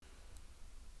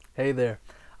Hey there,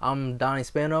 I'm Donnie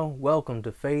Spano. Welcome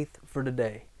to Faith for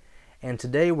Today. And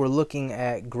today we're looking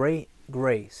at great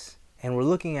grace. And we're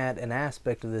looking at an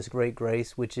aspect of this great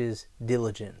grace, which is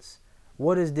diligence.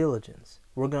 What is diligence?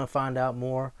 We're going to find out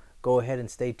more. Go ahead and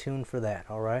stay tuned for that,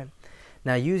 all right?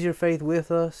 Now use your faith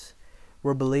with us.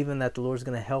 We're believing that the Lord's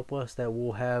going to help us, that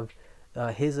we'll have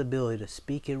His ability to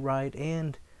speak it right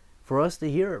and for us to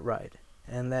hear it right.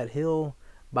 And that He'll,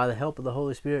 by the help of the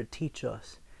Holy Spirit, teach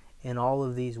us in all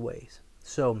of these ways.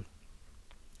 So,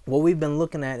 what we've been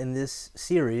looking at in this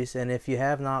series, and if you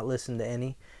have not listened to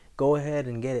any, go ahead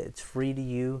and get it. It's free to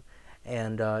you,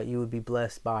 and you would be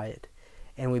blessed by it.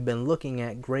 And we've been looking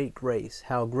at great grace,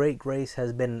 how great grace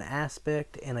has been an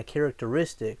aspect and a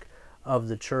characteristic of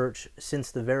the church since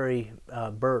the very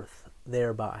birth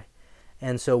thereby.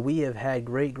 And so we have had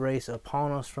great grace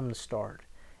upon us from the start,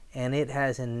 and it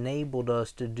has enabled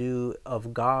us to do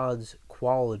of God's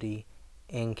quality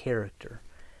and character.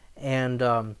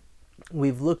 And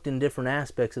we've looked in different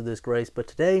aspects of this grace, but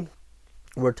today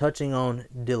we're touching on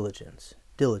diligence.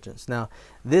 Diligence. Now,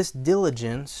 this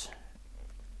diligence,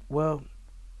 well,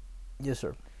 yes,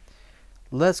 sir.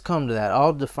 Let's come to that.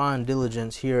 I'll define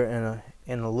diligence here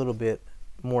in a little bit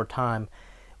more time.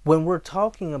 When we're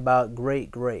talking about great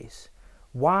grace,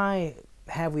 why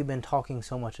have we been talking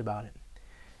so much about it?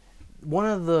 One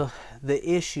of the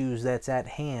issues that's at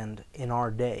hand in our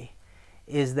day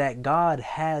is that God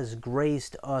has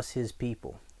graced us, His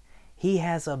people. He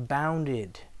has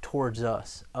abounded towards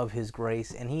us of His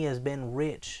grace, and He has been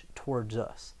rich towards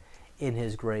us in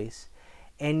His grace.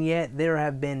 And yet there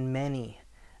have been many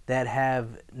that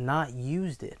have not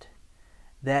used it,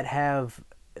 that have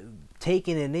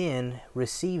taken it in,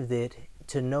 received it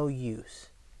to no use,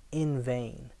 in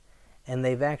vain. And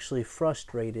they've actually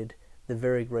frustrated the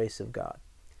very grace of God.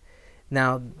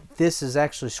 Now, this is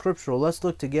actually scriptural. Let's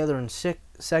look together in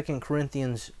 2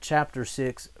 Corinthians chapter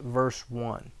 6, verse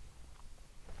 1.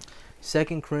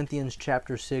 2 Corinthians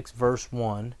chapter 6, verse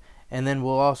 1. And then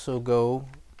we'll also go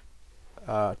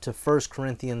to 1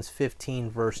 Corinthians 15,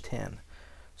 verse 10.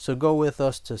 So go with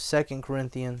us to 2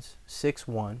 Corinthians 6,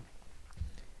 1.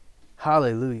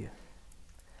 Hallelujah.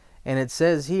 And it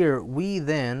says here, we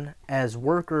then, as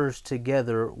workers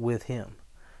together with Him.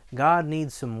 God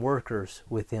needs some workers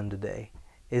with Him today.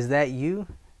 Is that you?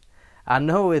 I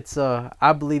know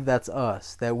I believe that's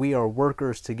us, that we are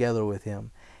workers together with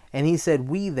Him. And He said,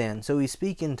 we then. So He's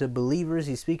speaking to believers.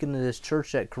 He's speaking to this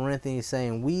church at Corinth. And He's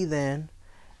saying, we then,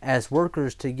 as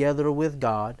workers together with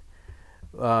God,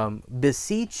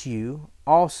 beseech you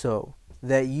also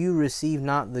that you receive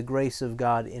not the grace of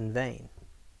God in vain.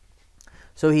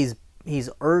 So He's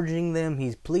urging them,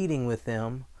 He's pleading with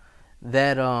them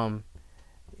that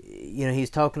He's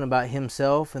talking about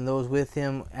Himself and those with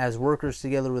Him as workers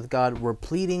together with God. We're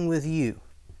pleading with you.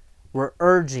 We're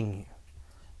urging you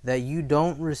that you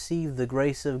don't receive the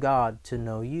grace of God to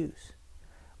no use,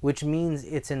 which means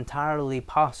it's entirely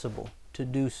possible to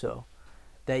do so.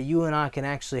 That you and I can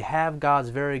actually have God's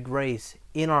very grace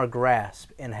in our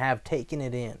grasp and have taken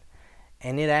it in,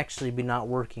 and it actually be not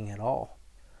working at all.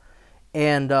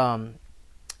 And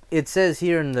it says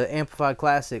here in the Amplified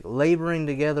Classic, laboring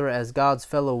together as God's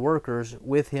fellow workers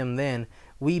with Him then,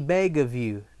 we beg of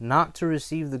you not to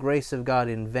receive the grace of God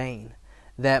in vain,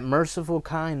 that merciful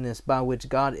kindness by which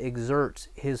God exerts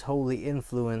His holy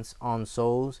influence on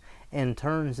souls and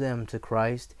turns them to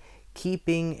Christ,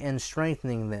 keeping and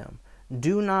strengthening them.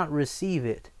 Do not receive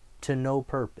it to no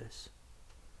purpose.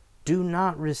 Do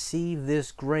not receive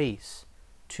this grace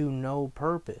to no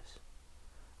purpose.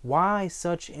 Why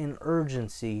such an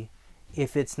urgency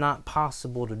if it's not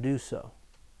possible to do so?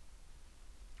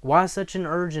 Why such an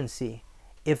urgency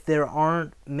if there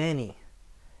aren't many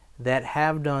that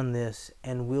have done this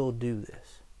and will do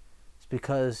this? It's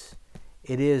because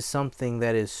it is something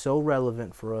that is so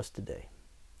relevant for us today,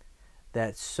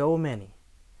 that so many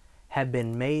have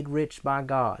been made rich by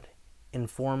God in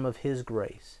form of His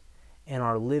grace and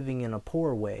are living in a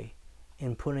poor way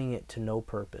in putting it to no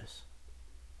purpose,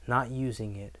 not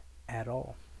using it at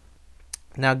all.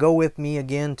 Now go with me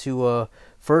again to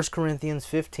 1 Corinthians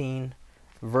 15,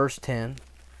 verse 10.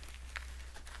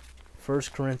 1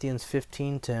 Corinthians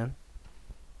 15:10.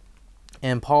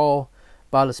 And Paul,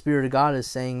 by the Spirit of God, is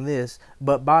saying this,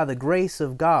 but by the grace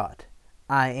of God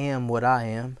I am what I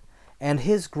am, and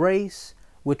His grace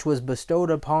which was bestowed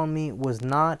upon me was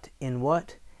not in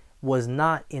what? Was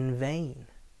not in vain.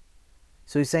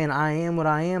 So he's saying, I am what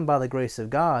I am by the grace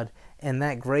of God, and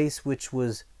that grace which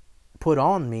was put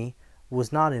on me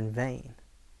was not in vain.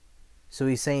 So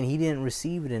he's saying he didn't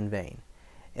receive it in vain.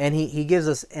 And he gives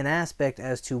us an aspect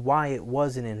as to why it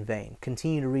wasn't in vain.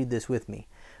 Continue to read this with me.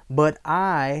 But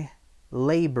I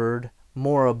labored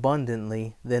more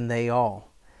abundantly than they all.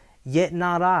 Yet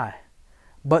not I,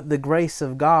 but the grace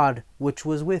of God which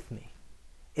was with me.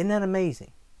 Isn't that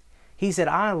amazing? He said,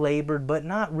 I labored, but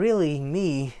not really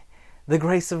me. The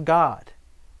grace of God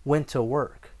went to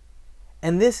work.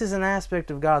 And this is an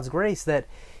aspect of God's grace that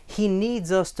He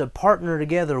needs us to partner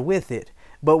together with it.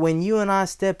 But when you and I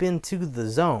step into the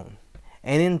zone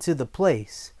and into the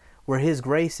place where His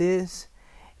grace is,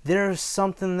 there's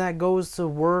something that goes to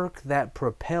work that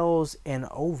propels and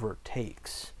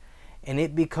overtakes. And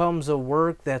it becomes a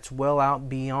work that's well out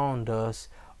beyond us.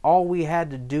 All we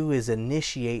had to do is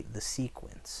initiate the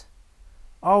sequence.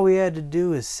 All we had to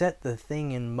do is set the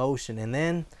thing in motion, and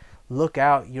then look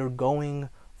out, you're going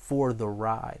for the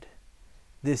ride.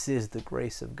 This is the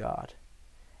grace of God.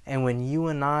 And when you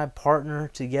and I partner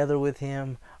together with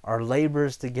Him, our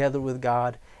labors together with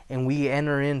God, and we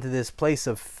enter into this place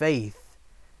of faith,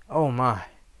 oh my,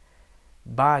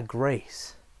 by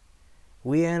grace,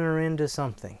 we enter into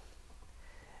something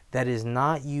that is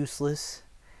not useless,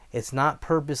 it's not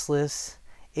purposeless,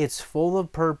 it's full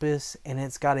of purpose, and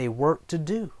it's got a work to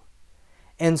do.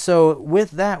 And so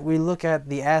with that, we look at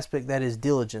the aspect that is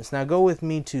diligence. Now go with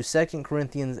me to 2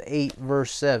 Corinthians 8,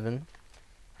 verse 7.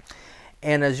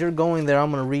 And as you're going there,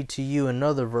 I'm going to read to you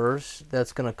another verse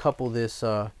that's going to couple this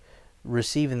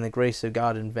receiving the grace of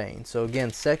God in vain. So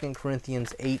again, 2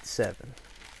 Corinthians 8, 7.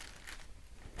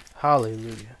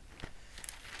 Hallelujah.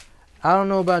 I don't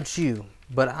know about you,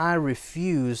 but I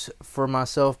refuse for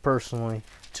myself personally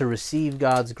to receive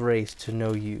God's grace to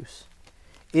no use.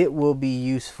 It will be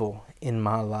useful in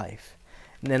my life.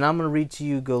 And then I'm going to read to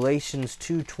you Galatians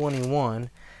 2:21,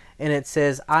 and it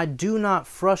says, I do not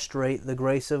frustrate the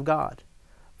grace of God.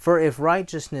 For if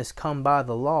righteousness come by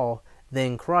the law,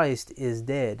 then Christ is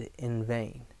dead in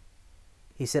vain.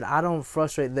 He said, I don't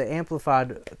frustrate. The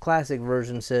Amplified Classic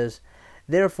Version says,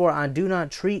 therefore I do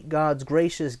not treat God's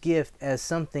gracious gift as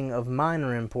something of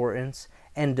minor importance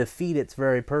and defeat its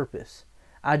very purpose.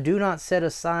 I do not set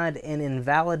aside and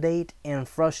invalidate and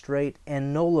frustrate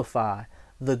and nullify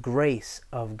the grace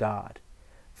of God.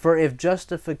 For if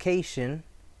justification,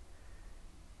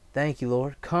 thank you,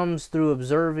 Lord, comes through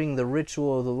observing the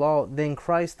ritual of the law, then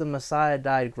Christ the Messiah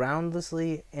died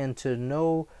groundlessly and to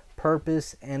no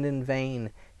purpose and in vain.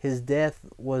 His death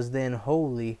was then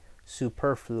wholly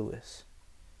superfluous.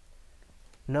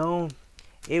 No,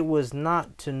 it was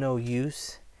not to no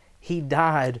use. He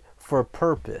died for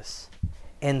purpose.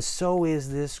 And so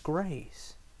is this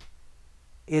grace.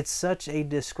 It's such a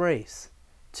disgrace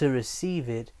to receive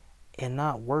it and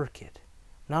not work it.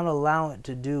 Not allow it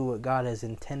to do what God has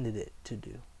intended it to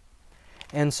do.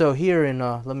 And so here in,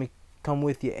 let me come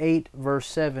with you, 8 verse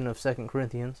 7 of 2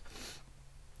 Corinthians.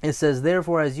 It says,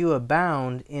 therefore as you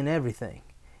abound in everything,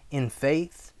 in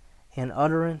faith, in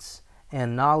utterance,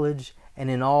 and knowledge,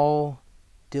 and in all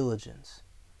diligence.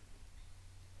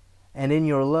 And in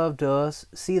your love to us,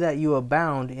 see that you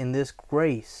abound in this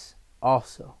grace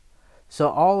also. So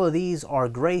all of these are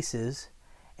graces,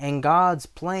 and God's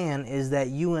plan is that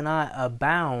you and I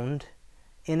abound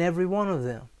in every one of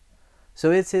them.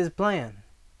 So it's His plan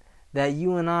that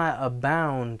you and I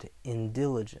abound in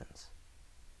diligence.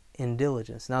 In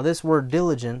diligence. Now this word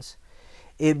diligence,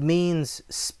 it means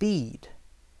speed.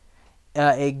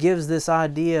 It gives this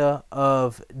idea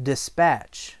of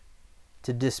dispatch,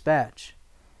 to dispatch.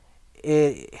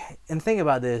 And think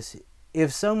about this.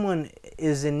 If someone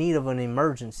is in need of an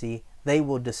emergency, they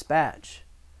will dispatch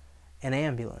an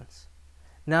ambulance.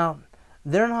 Now,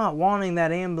 they're not wanting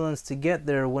that ambulance to get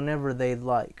there whenever they'd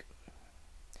like.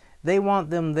 They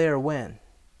want them there when?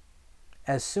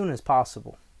 As soon as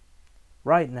possible.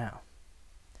 Right now.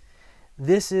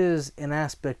 This is an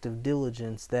aspect of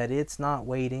diligence that it's not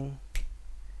waiting.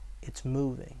 It's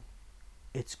moving.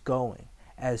 It's going.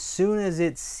 As soon as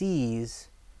it sees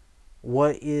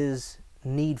what is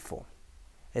needful,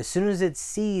 as soon as it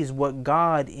sees what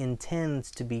God intends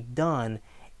to be done,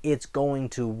 it's going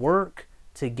to work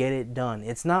to get it done.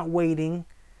 It's not waiting.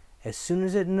 As soon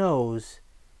as it knows,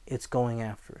 it's going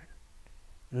after it.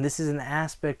 And this is an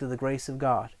aspect of the grace of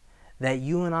God, that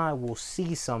you and I will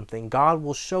see something, God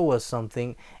will show us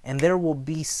something, and there will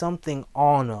be something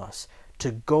on us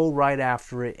to go right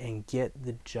after it and get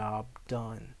the job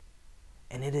done.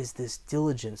 And it is this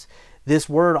diligence. This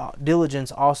word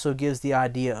diligence also gives the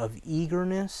idea of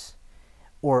eagerness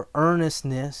or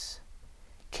earnestness,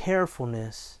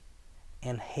 carefulness,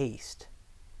 and haste.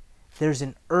 There's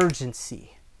an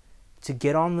urgency to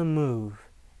get on the move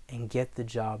and get the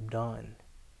job done.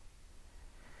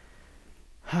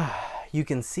 You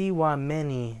can see why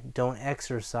many don't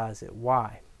exercise it.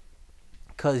 Why?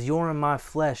 Because your and my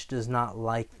flesh does not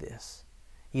like this.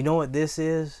 You know what this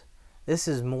is? This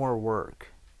is more work.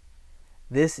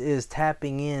 This is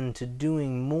tapping into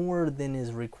doing more than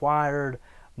is required,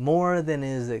 more than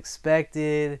is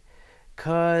expected,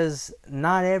 because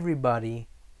not everybody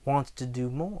wants to do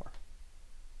more.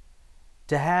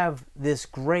 To have this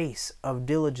grace of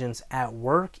diligence at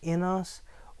work in us,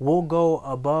 we'll go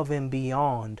above and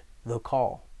beyond the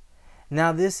call.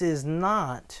 Now this is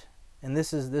not, and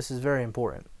this is very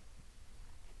important,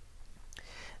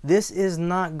 this is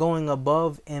not going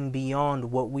above and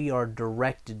beyond what we are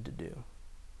directed to do.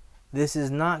 This is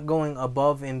not going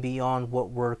above and beyond what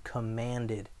we're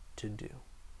commanded to do.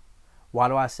 Why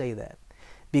do I say that?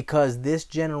 Because this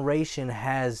generation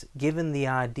has given the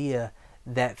idea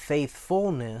that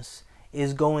faithfulness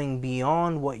is going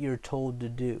beyond what you're told to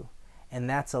do. And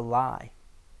that's a lie.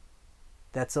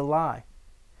 That's a lie.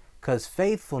 Because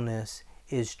faithfulness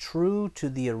is true to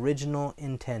the original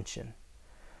intention.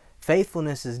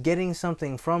 Faithfulness is getting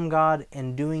something from God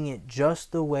and doing it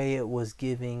just the way it was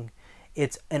giving.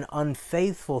 It's an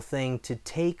unfaithful thing to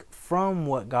take from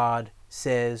what God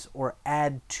says or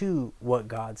add to what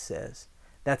God says.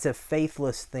 That's a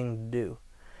faithless thing to do.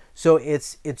 So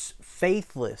it's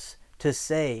faithless to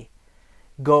say,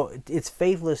 it's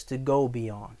faithless to go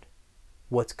beyond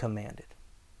what's commanded.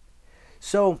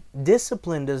 So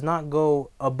discipline does not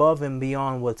go above and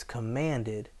beyond what's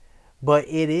commanded, but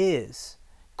it is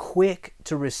quick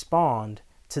to respond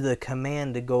to the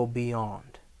command to go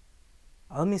beyond.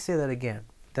 Let me say that again.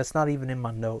 That's not even in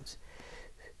my notes.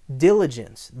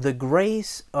 Diligence, the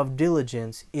grace of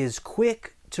diligence, is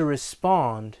quick to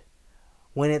respond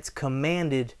when it's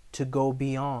commanded to go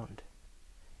beyond.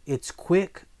 It's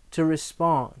quick to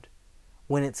respond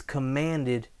when it's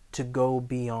commanded to go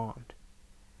beyond.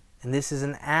 And this is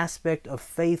an aspect of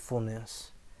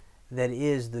faithfulness that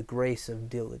is the grace of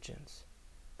diligence.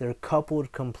 They're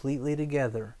coupled completely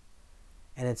together.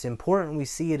 And it's important we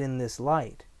see it in this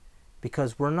light,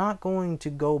 because we're not going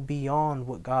to go beyond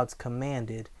what God's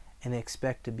commanded and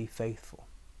expect to be faithful.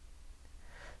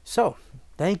 So,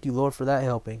 thank you, Lord, for that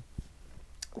helping.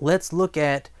 Let's look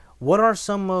at what are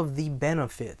some of the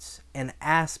benefits and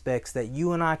aspects that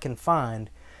you and I can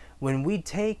find when we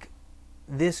take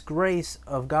this grace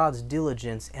of God's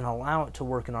diligence and allow it to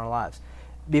work in our lives.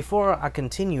 Before I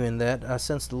continue in that, I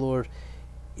sense the Lord,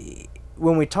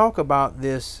 when we talk about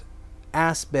this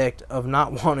aspect of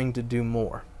not wanting to do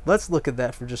more, let's look at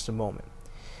that for just a moment.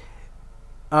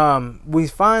 We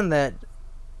find that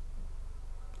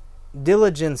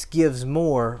diligence gives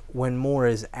more when more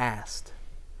is asked.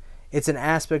 It's an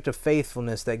aspect of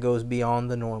faithfulness that goes beyond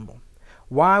the normal.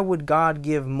 Why would God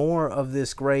give more of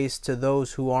this grace to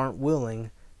those who aren't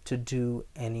willing to do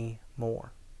any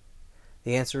more?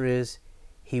 The answer is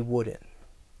He wouldn't.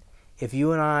 If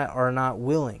you and I are not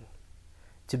willing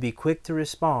to be quick to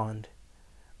respond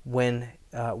when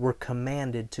we're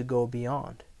commanded to go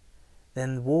beyond,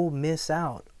 then we'll miss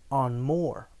out on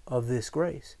more of this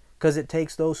grace. Because it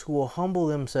takes those who will humble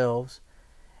themselves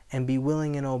and be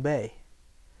willing and obey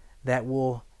that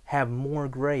will have more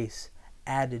grace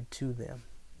added to them.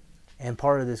 And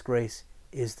part of this grace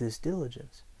is this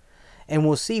diligence. And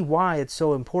we'll see why it's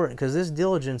so important, because this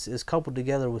diligence is coupled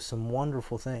together with some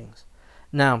wonderful things.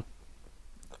 Now,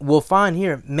 we'll find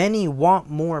here, many want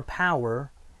more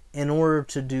power in order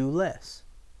to do less.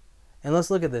 And let's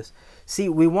look at this. See,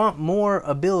 we want more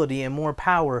ability and more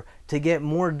power to get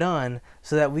more done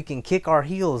so that we can kick our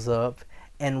heels up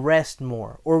and rest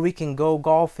more. Or we can go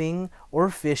golfing or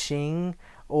fishing,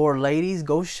 or ladies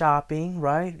go shopping,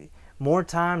 right? More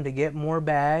time to get more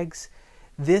bags.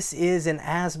 This is an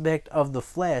aspect of the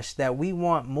flesh that we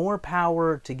want more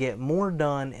power to get more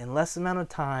done in less amount of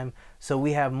time, so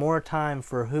we have more time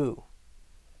for who?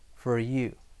 For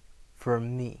you, for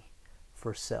me,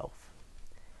 for self.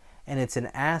 And it's an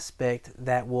aspect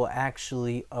that will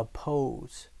actually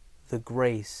oppose the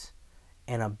grace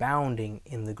and abounding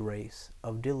in the grace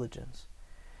of diligence.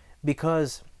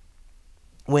 Because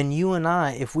when you and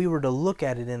I, if we were to look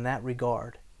at it in that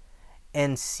regard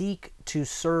and seek to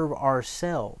serve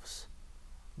ourselves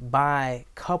by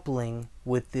coupling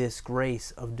with this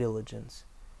grace of diligence,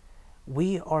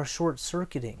 we are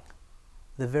short-circuiting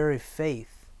the very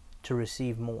faith to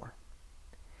receive more.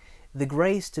 The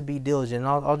grace to be diligent,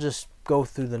 I'll just go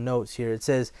through the notes here. It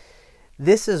says,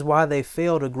 this is why they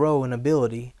fail to grow in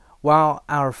ability. While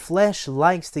our flesh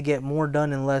likes to get more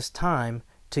done in less time,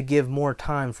 to give more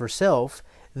time for self,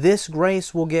 this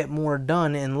grace will get more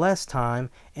done in less time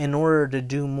in order to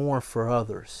do more for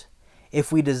others.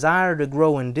 If we desire to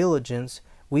grow in diligence,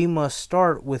 we must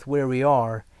start with where we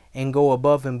are and go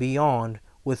above and beyond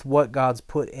with what God's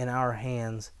put in our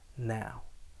hands now.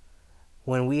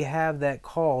 When we have that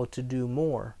call to do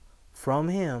more from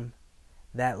Him,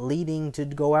 that leading to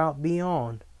go out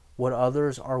beyond what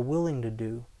others are willing to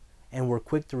do, and we're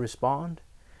quick to respond,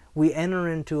 we enter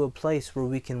into a place where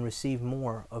we can receive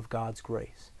more of God's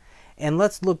grace. And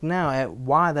let's look now at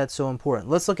why that's so important.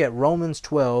 Let's look at Romans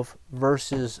 12,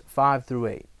 verses 5 through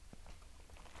 8.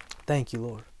 Thank you,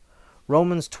 Lord.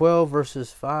 Romans 12,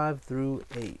 verses 5 through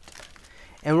 8.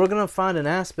 And we're going to find an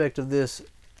aspect of this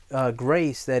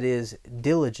grace that is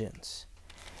diligence,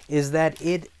 is that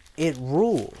it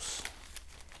rules.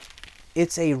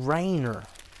 It's a reigner.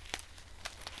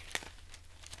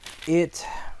 It's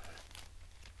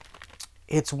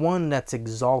one that's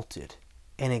exalted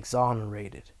and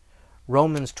exonerated.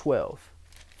 Romans 12,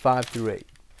 5 through 8.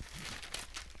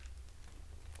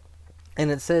 And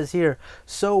it says here,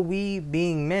 "So we,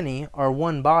 being many, are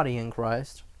one body in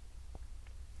Christ,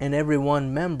 and every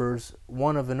one members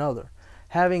one of another,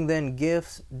 having then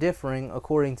gifts differing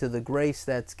according to the grace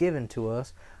that's given to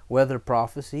us, whether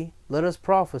prophecy, let us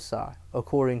prophesy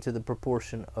according to the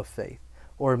proportion of faith,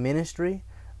 or ministry,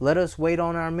 let us wait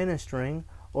on our ministering,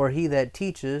 or he that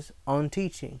teaches on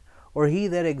teaching, or he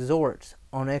that exhorts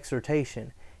on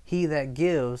exhortation, he that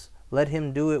gives, let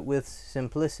him do it with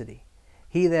simplicity,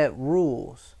 he that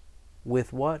rules,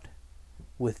 with what?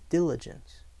 With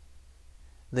diligence."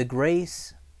 The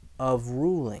grace of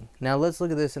ruling. Now let's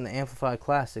look at this in the Amplified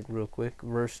Classic real quick,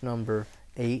 verse number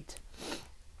 8.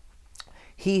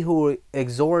 "He who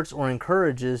exhorts or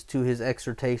encourages to his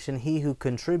exhortation, he who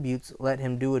contributes, let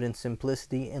him do it in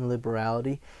simplicity and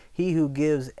liberality. He who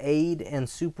gives aid and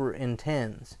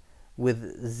superintends,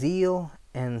 with zeal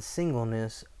and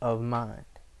singleness of mind."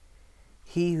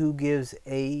 He who gives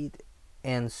aid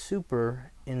and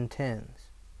superintends.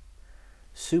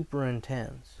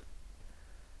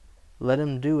 Let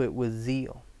him do it with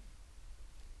zeal.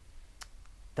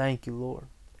 Thank you, Lord.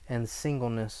 And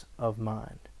singleness of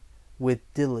mind. With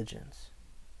diligence.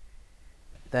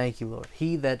 Thank you, Lord.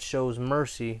 He that shows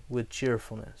mercy with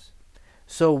cheerfulness.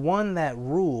 So one that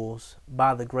rules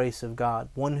by the grace of God,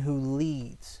 one who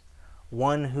leads,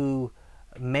 one who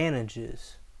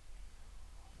manages,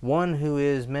 one who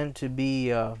is meant to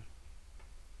be,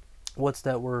 what's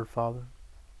that word, Father?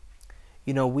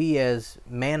 You know, we as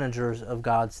managers of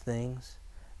God's things,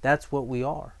 that's what we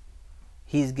are.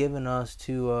 He's given us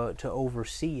to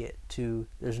oversee it.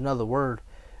 There's another word.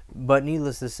 But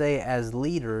needless to say, as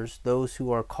leaders, those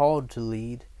who are called to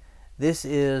lead, these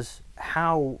are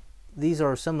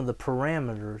some of the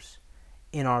parameters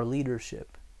in our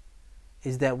leadership,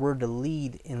 is that we're to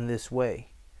lead in this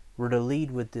way. We're to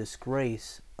lead with this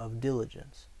grace of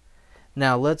diligence.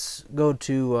 Now let's go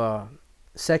to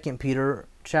 2 Peter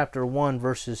chapter 1,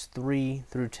 verses 3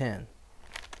 through 10.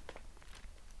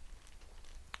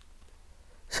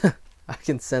 I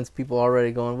can sense people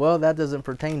already going, well, that doesn't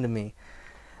pertain to me.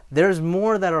 There's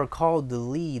more that are called to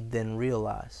lead than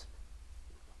realize.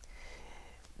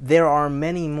 There are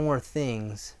many more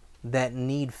things that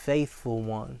need faithful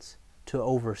ones to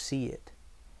oversee it.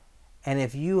 And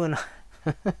if you and I,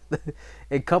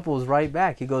 it couples right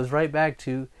back. It goes right back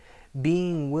to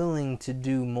being willing to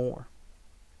do more.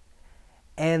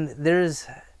 And there's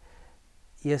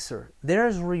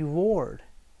reward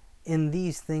in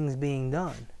these things being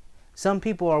done. Some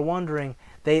people are wondering,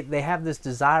 they have this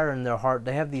desire in their heart,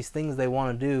 they have these things they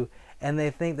want to do, and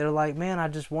they're like, man, I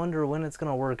just wonder when it's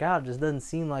going to work out. It just doesn't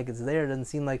seem like it's there. It doesn't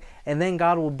seem like, and then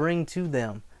God will bring to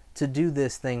them to do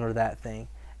this thing or that thing.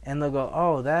 And they'll go,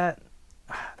 oh, that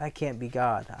can't be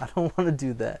God. I don't want to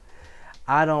do that.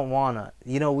 I don't want to.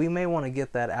 You know, we may want to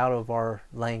get that out of our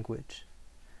language.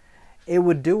 It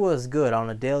would do us good on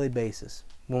a daily basis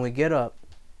when we get up,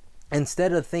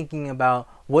 instead of thinking about,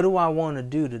 what do I want to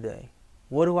do today?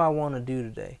 What do I want to do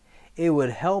today? It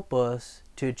would help us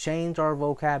to change our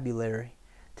vocabulary,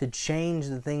 to change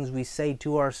the things we say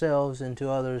to ourselves and to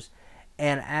others,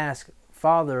 and ask,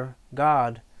 Father,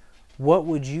 God, what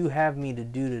would you have me to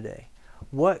do today?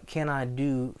 What can I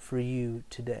do for you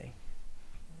today?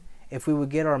 If we would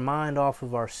get our mind off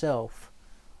of ourselves,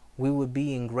 we would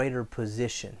be in greater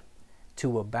position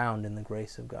to abound in the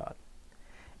grace of God.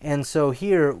 And so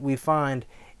here we find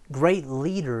great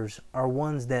leaders are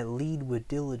ones that lead with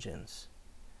diligence.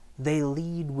 They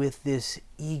lead with this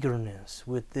eagerness,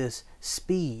 with this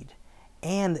speed.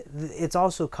 And it's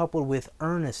also coupled with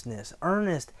earnestness.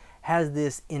 Earnest has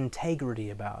this integrity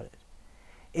about it.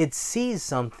 It sees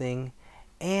something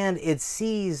and it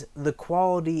sees the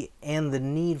quality and the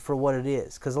need for what it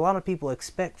is. Because a lot of people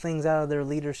expect things out of their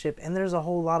leadership, and there's a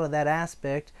whole lot of that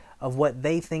aspect of what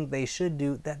they think they should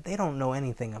do that they don't know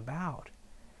anything about.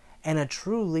 And a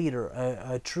true leader,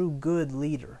 a true good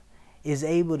leader, is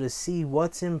able to see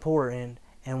what's important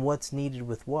and what's needed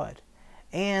with what.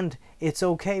 And it's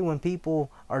okay when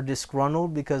people are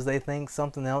disgruntled because they think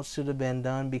something else should have been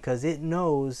done, because it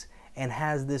knows and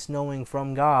has this knowing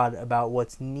from God about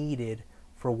what's needed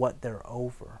for what they're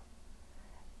over.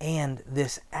 And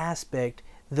this aspect,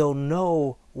 they'll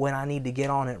know when I need to get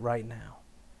on it right now.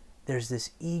 There's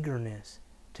this eagerness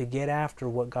to get after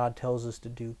what God tells us to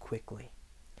do quickly.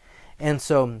 And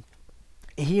so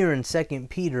here in 2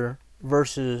 Peter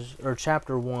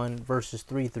chapter 1 verses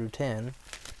 3 through 10.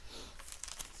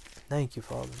 Thank you,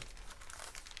 Father.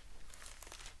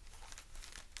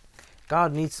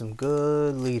 God needs some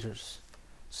good leaders,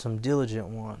 some diligent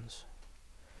ones.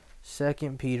 2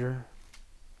 Peter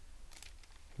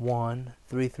 1,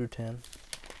 3 through 10.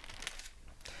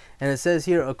 And it says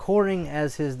here, according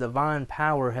as his divine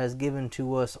power has given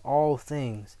to us all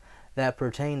things that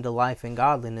pertain to life and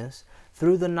godliness,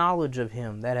 through the knowledge of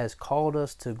him that has called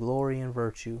us to glory and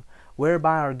virtue,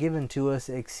 whereby are given to us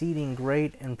exceeding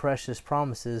great and precious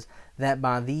promises, that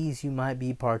by these you might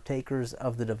be partakers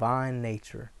of the divine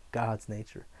nature, God's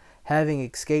nature, having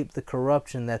escaped the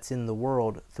corruption that's in the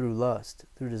world through lust,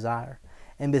 through desire.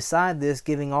 And beside this,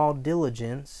 giving all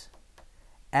diligence,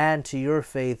 add to your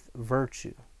faith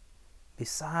virtue.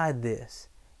 Beside this,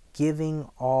 giving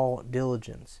all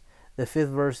diligence. The 5th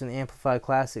verse in the Amplified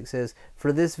Classic says,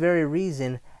 for this very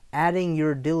reason, adding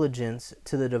your diligence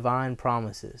to the divine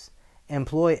promises,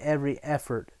 employ every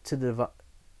effort in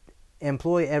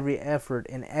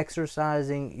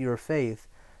exercising your faith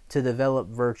to develop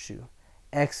virtue,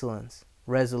 excellence,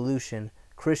 resolution,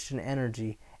 Christian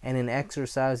energy, and in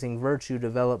exercising virtue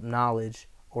develop knowledge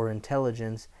or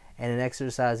intelligence, and in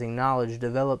exercising knowledge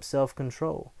develop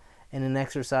self-control, and in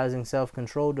exercising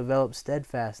self-control develop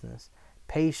steadfastness,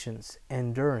 patience,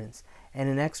 endurance, and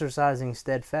in exercising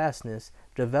steadfastness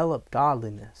develop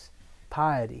godliness,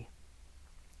 piety,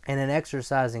 and in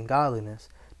exercising godliness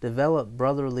develop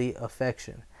brotherly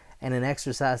affection, and in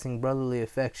exercising brotherly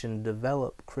affection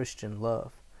develop Christian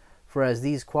love. For as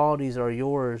these qualities are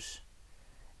yours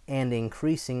and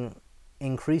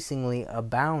increasingly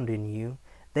abound in you,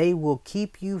 they will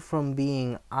keep you from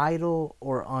being idle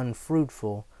or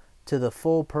unfruitful to the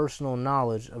full personal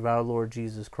knowledge of our Lord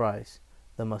Jesus Christ,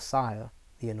 the Messiah,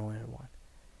 the Anointed One.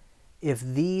 If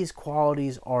these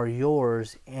qualities are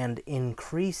yours and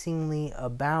increasingly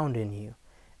abound in you,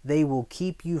 they will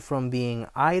keep you from being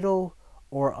idle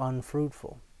or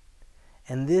unfruitful.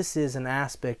 And this is an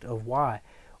aspect of why.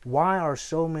 Why are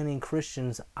so many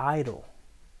Christians idle?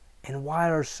 And why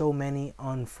are so many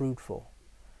unfruitful?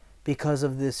 Because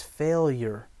of this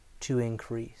failure to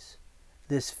increase,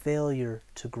 this failure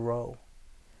to grow.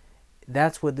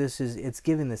 That's what this is. It's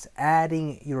giving this,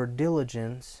 adding your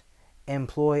diligence,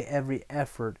 employ every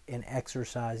effort in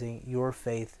exercising your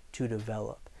faith to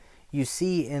develop. You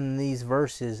see in these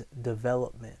verses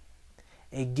development,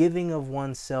 a giving of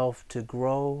oneself to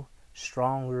grow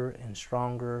stronger and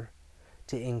stronger,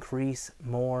 to increase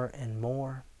more and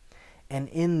more. And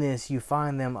in this you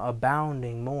find them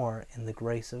abounding more in the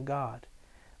grace of God.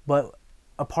 But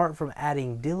apart from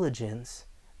adding diligence,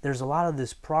 there's a lot of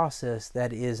this process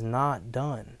that is not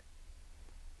done.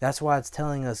 That's why it's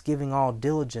telling us, giving all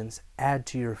diligence, add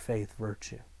to your faith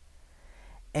virtue.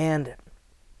 And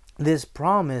this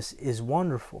promise is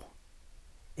wonderful.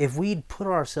 If we'd put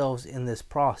ourselves in this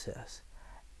process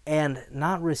and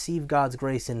not receive God's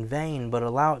grace in vain, but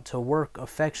allow it to work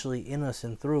effectually in us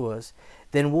and through us,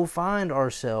 then we'll find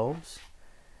ourselves,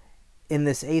 in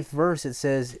this 8th verse it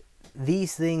says,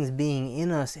 these things being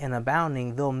in us and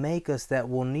abounding, they'll make us that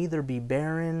will neither be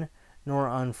barren nor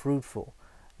unfruitful,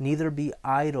 neither be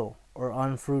idle or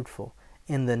unfruitful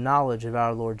in the knowledge of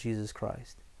our Lord Jesus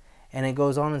Christ. And it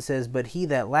goes on and says, but he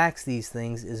that lacks these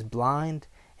things is blind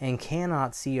and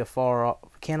cannot see far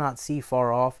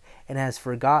off, and has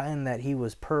forgotten that he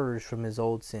was purged from his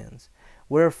old sins.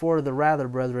 Wherefore the rather,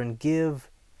 brethren, give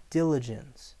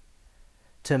diligence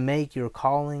to make your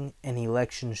calling and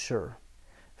election sure.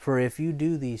 For if you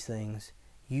do these things,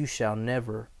 you shall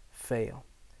never fail.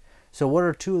 So what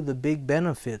are two of the big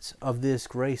benefits of this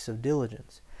grace of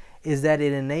diligence? Is that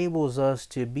it enables us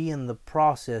to be in the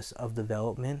process of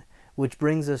development, which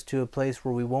brings us to a place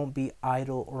where we won't be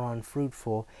idle or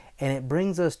unfruitful, and it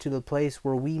brings us to the place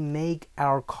where we make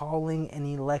our calling and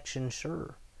election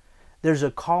sure. There's a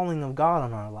calling of God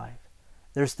on our life.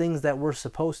 There's things that we're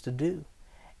supposed to do,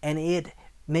 and it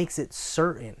makes it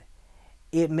certain.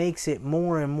 It makes it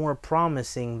more and more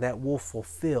promising that we'll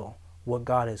fulfill what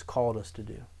God has called us to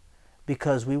do,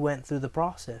 because we went through the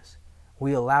process.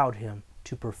 We allowed Him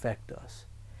to perfect us.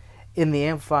 In the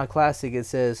Amplified Classic it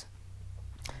says,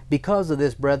 because of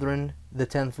this, brethren, the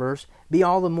 10th verse, be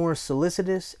all the more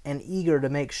solicitous and eager to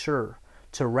make sure,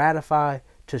 to ratify,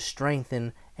 to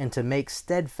strengthen and to make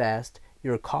steadfast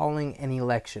your calling and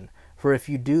election. For if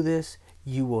you do this,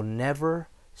 you will never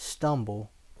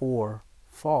stumble or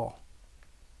fall.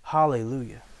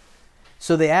 Hallelujah.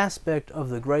 So the aspect of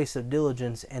the grace of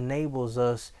diligence enables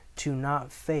us to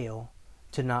not fail,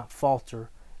 to not falter,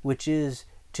 which is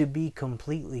to be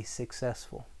completely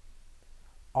successful.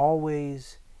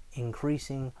 Always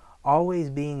increasing, always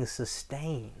being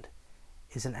sustained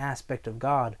is an aspect of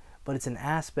God, but it's an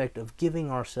aspect of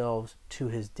giving ourselves to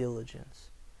His diligence.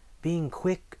 Being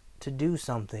quick to do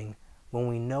something when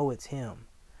we know it's Him.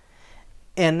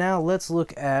 And now let's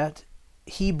look at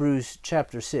Hebrews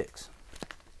chapter 6.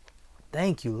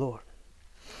 Thank you, Lord.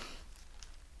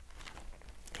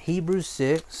 Hebrews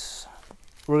 6,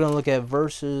 we're going to look at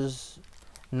verses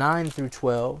 9 through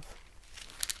 12.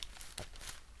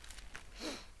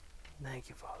 Thank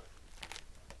you, Father.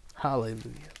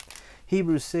 Hallelujah.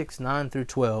 Hebrews 6, 9 through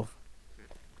 12.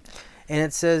 And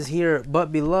it says here,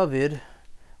 "But beloved,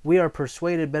 we are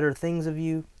persuaded better things of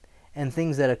you, and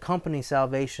things that accompany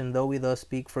salvation, though we thus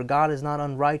speak. For God is not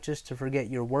unrighteous to forget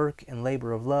your work and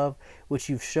labor of love, which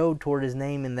you've showed toward His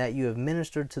name, in that you have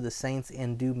ministered to the saints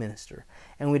and do minister.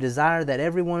 And we desire that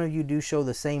every one of you do show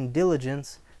the same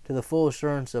diligence to the full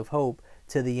assurance of hope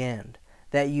to the end,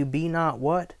 that you be not"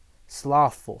 what?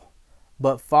 "Slothful,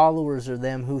 but followers of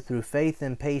them who through faith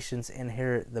and patience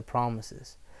inherit the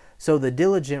promises. So the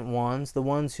diligent ones, the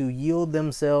ones who yield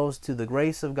themselves to the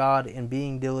grace of God in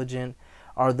being diligent,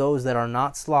 are those that are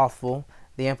not slothful."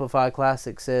 The Amplified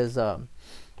Classic says,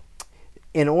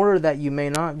 "In order that you may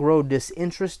not grow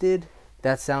disinterested,"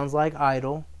 that sounds like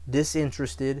idle,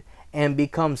 disinterested, "and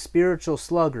become spiritual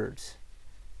sluggards."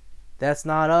 That's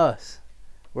not us.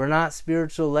 We're not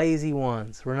spiritual lazy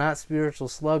ones. We're not spiritual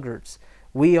sluggards.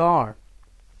 We are.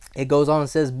 It goes on and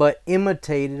says, "But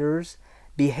imitators,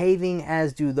 behaving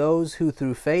as do those who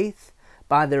through faith,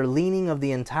 by their leaning of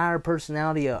the entire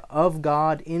personality of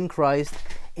God in Christ,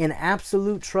 in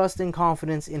absolute trust and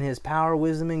confidence in His power,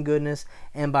 wisdom, and goodness,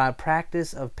 and by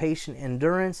practice of patient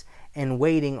endurance and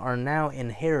waiting, are now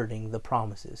inheriting the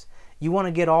promises." You want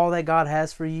to get all that God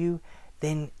has for you?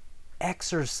 Then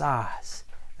exercise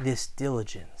this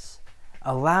diligence.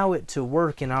 Allow it to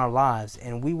work in our lives,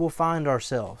 and we will find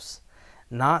ourselves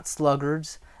not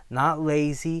sluggards, not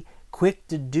lazy, quick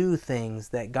to do things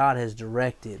that God has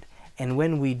directed. And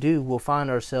when we do, we'll find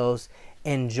ourselves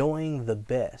enjoying the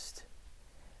best.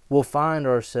 We'll find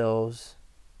ourselves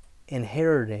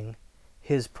inheriting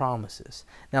His promises.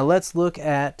 Now let's look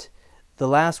at the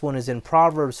last one, is in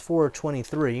Proverbs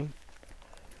 4:23.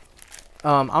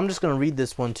 I'm just going to read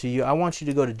this one to you. I want you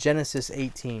to go to Genesis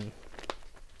 18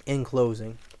 in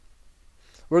closing.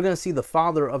 We're going to see the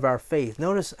father of our faith.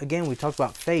 Notice again, we talked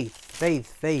about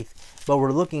faith, but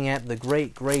we're looking at the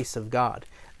great grace of God.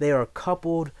 They are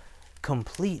coupled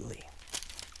completely.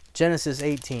 Genesis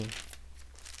 18.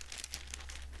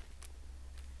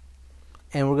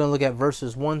 And we're going to look at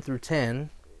verses 1 through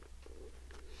 10.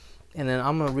 And then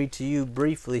I'm going to read to you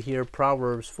briefly here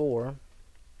Proverbs 4.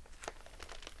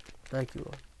 Thank you,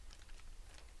 Lord.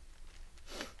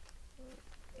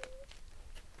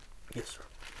 Yes, sir.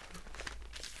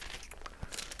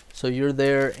 So you're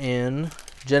there in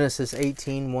Genesis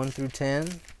 18, 1 through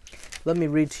 10. Let me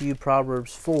read to you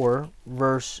Proverbs 4,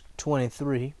 verse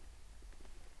 23.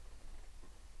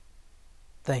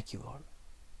 Thank you, Lord.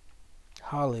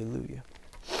 Hallelujah.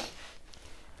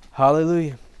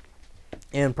 Hallelujah.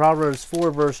 In Proverbs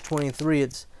 4, verse 23,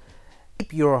 it's,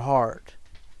 "Keep your heart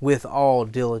with all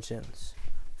diligence,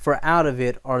 for out of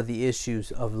it are the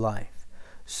issues of life."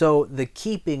 So the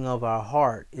keeping of our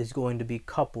heart is going to be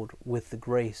coupled with the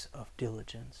grace of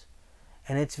diligence.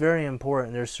 And it's very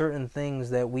important. There's certain things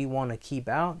that we want to keep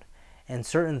out and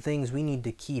certain things we need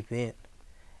to keep in.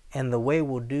 And the way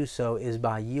we'll do so is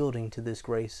by yielding to this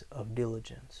grace of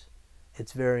diligence.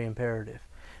 It's very imperative.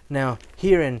 Now,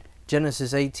 here in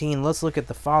Genesis 18, let's look at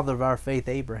the father of our faith,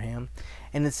 Abraham.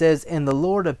 And it says, "And the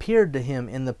Lord appeared to him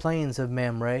in the plains of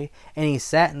Mamre, and he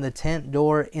sat in the tent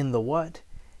door in the" what?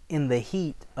 "In the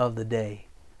heat of the day."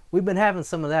 We've been having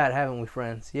some of that, haven't we,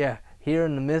 friends? Yeah, here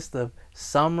in the midst of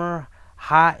summer,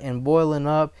 hot and boiling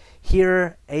up,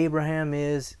 here Abraham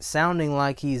is sounding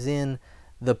like he's in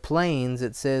the plains.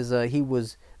 It says he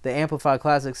was, the Amplified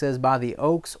Classic says, "by the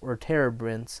oaks or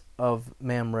terebinths of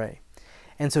Mamre."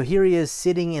 And so here he is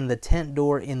sitting in the tent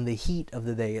door in the heat of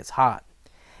the day. It's hot.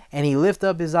 "And he lifted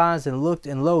up his eyes and looked,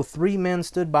 and lo, 3 men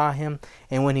stood by him.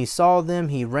 And when he saw them,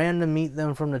 he ran to meet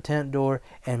them from the tent door,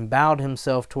 and bowed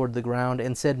himself toward the ground,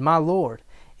 and said, My Lord,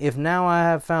 if now I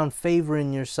have found favor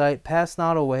in your sight, pass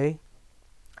not away,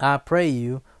 I pray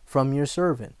you, from your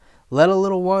servant. Let a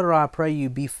little water, I pray you,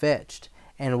 be fetched,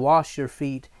 and wash your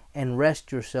feet, and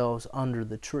rest yourselves under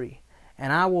the tree.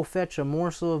 And I will fetch a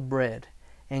morsel of bread,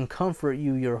 and comfort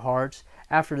you your hearts.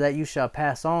 After that you shall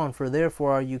pass on, for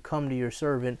therefore are you come to your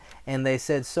servant. And they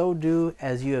said, So do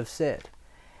as you have said.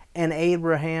 And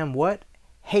Abraham, what?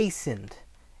 Hastened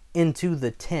into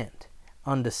the tent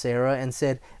unto Sarah, and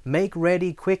said, Make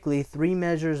ready quickly 3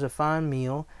 measures of fine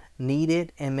meal, knead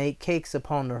it, and make cakes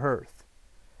upon the hearth.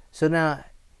 So now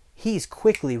he's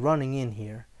quickly running in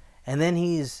here, and then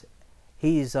he's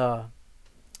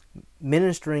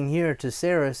ministering here to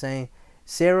Sarah, saying,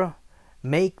 Sarah,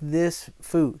 make this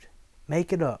food,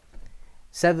 make it up.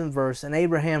 7th verse, and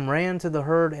Abraham ran to the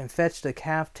herd and fetched a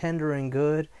calf tender and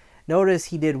good. Notice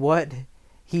he did what?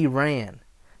 He ran.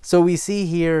 So we see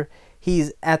here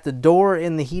he's at the door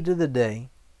in the heat of the day.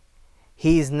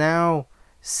 He's now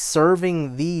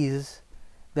serving these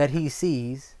that he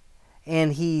sees,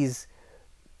 and he's,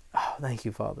 oh, thank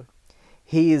you, Father.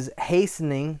 He is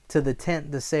hastening to the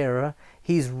tent to Sarah.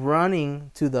 He's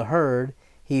running to the herd.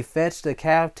 He fetched a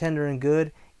calf tender and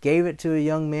good, gave it to a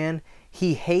young man.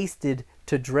 He hasted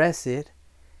to dress it.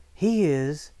 He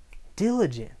is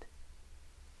diligent.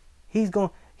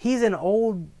 He's an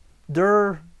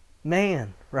older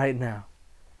man right now.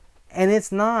 And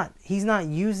he's not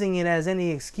using it as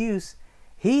any excuse.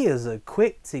 He is a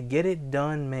quick to get it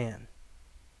done man.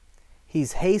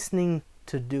 He's hastening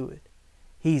to do it.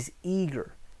 He's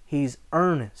eager. He's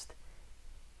earnest.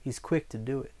 He's quick to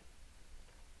do it.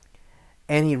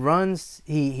 And he runs,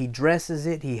 he dresses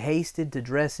it, he hasted to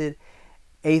dress it.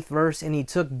 8th verse, and he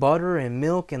took butter and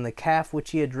milk and the calf which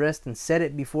he had dressed and set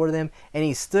it before them, and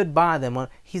he stood by them.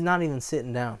 He's not even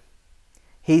sitting down.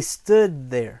 He stood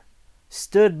there,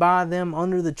 stood by them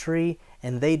under the tree,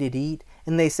 and they did eat.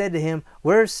 And they said to him,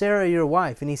 Where is Sarah your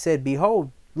wife? And he said,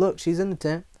 Behold, look, she's in the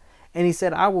tent. And he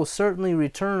said, I will certainly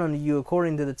return unto you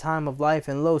according to the time of life,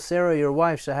 and lo, Sarah your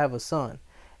wife shall have a son.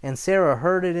 And Sarah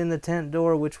heard it in the tent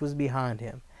door which was behind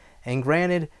him. And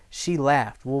granted, she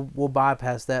laughed. We'll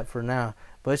bypass that for now.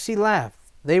 But she laughed.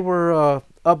 They were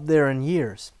up there in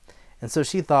years. And so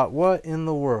she thought, what in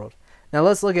the world? Now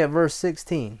let's look at verse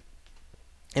 16.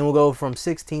 And we'll go from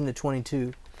 16 to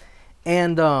 22.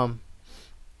 And the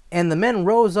men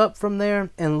rose up from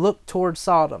there and looked toward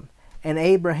Sodom. And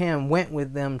Abraham went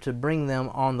with them to bring them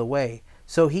on the way.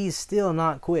 So he's still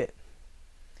not quit.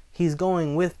 He's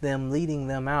going with them, leading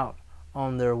them out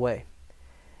on their way.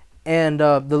 And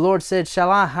the Lord said,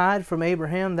 Shall I hide from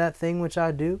Abraham that thing which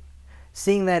I do?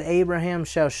 Seeing that Abraham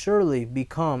shall surely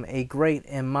become a great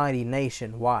and mighty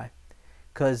nation. Why?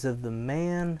 Because of the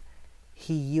man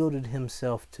he yielded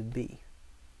himself to be.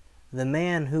 The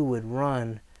man who would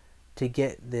run to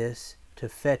get this, to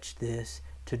fetch this,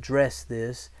 to dress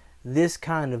this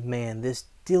kind of man, this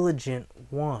diligent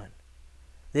one.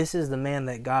 This is the man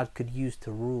that God could use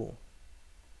to rule.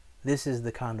 This is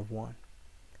the kind of one.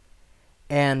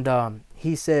 And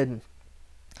he said,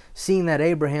 Seeing that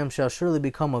Abraham shall surely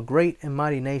become a great and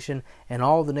mighty nation, and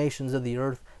all the nations of the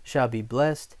earth shall be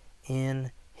blessed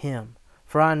in him.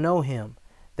 For I know him,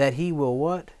 that he will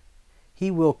what? He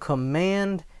will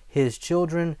command his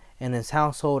children and his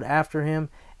household after him.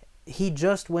 He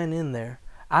just went in there.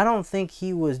 I don't think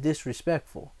he was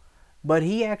disrespectful, but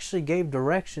he actually gave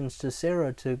directions to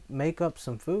Sarah to make up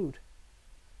some food.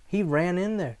 He ran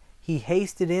in there. He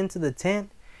hasted into the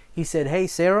tent. He said, Hey,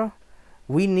 Sarah,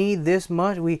 we need this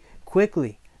much. We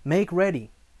quickly make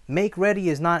ready. Make ready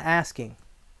is not asking.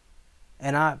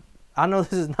 And I know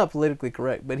this is not politically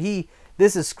correct, but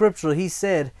this is scriptural. He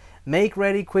said, Make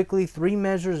ready quickly 3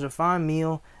 measures of fine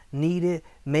meal, knead it,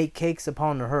 make cakes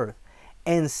upon the hearth.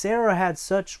 And Sarah had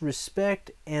such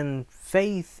respect and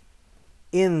faith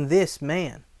in this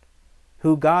man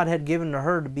who God had given to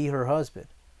her to be her husband,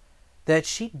 that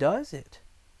she does it.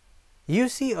 You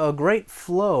see a great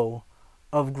flow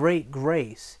of great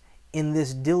grace in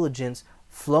this diligence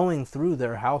flowing through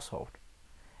their household.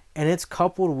 And it's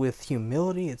coupled with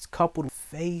humility, it's coupled with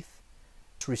faith,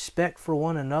 respect for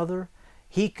one another.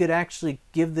 He could actually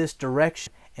give this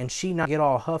direction and she not get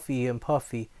all huffy and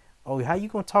puffy. Oh, how you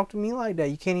going to talk to me like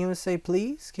that? You can't even say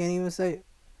please? Can't even say...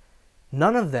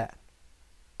 None of that.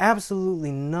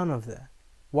 Absolutely none of that.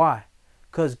 Why?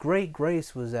 Because great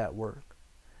grace was at work.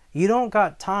 You don't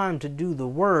got time to do the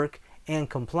work and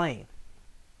complain.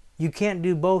 You can't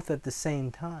do both at the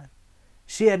same time.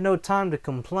 She had no time to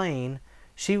complain.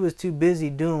 She was too busy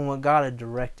doing what God had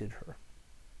directed her.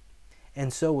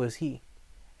 And so was he,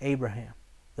 Abraham,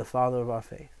 the father of our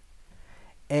faith.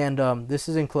 And this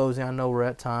is in closing. I know we're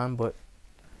at time, but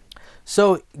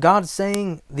so God's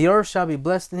saying, the earth shall be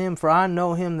blessed in him, for I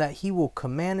know him that he will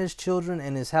command his children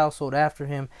and his household after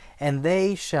him, and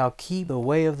they shall keep the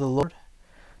way of the Lord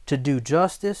to do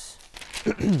justice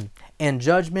and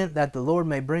judgment, that the Lord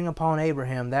may bring upon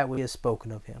Abraham that which he has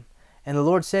spoken of him. And the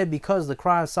Lord said, because the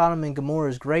cry of Sodom and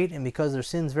Gomorrah is great, and because their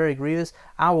sins very grievous,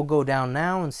 I will go down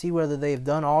now and see whether they have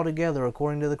done altogether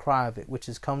according to the cry of it, which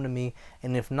has come to me,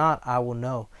 and if not, I will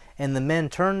know. And the men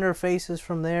turned their faces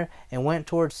from there and went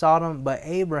toward Sodom, but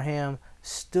Abraham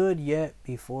stood yet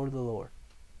before the Lord.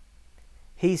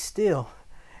 He still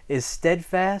is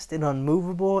steadfast and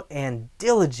unmovable and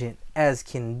diligent as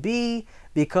can be,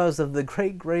 because of the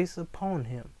great grace upon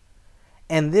him.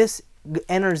 And this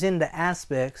enters into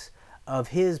aspects of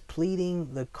his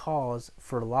pleading the cause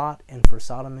for Lot and for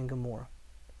Sodom and Gomorrah,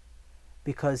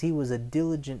 because he was a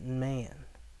diligent man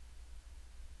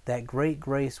that great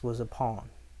grace was upon,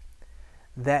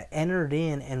 that entered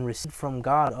in and received from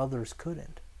God others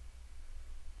couldn't.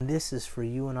 And this is for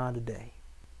you and I today,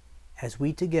 as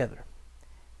we together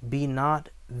be not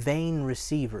vain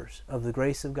receivers of the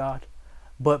grace of God,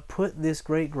 but put this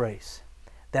great grace,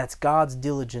 that's God's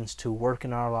diligence, to work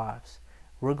in our lives.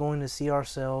 We're going to see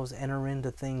ourselves enter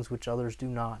into things which others do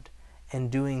not,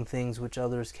 and doing things which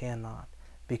others cannot,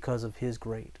 because of his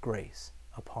great grace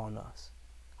upon us.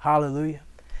 Hallelujah.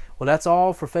 Well, that's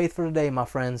all for Faith for Today, my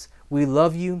friends. We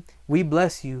love you. We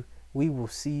bless you. We will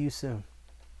see you soon.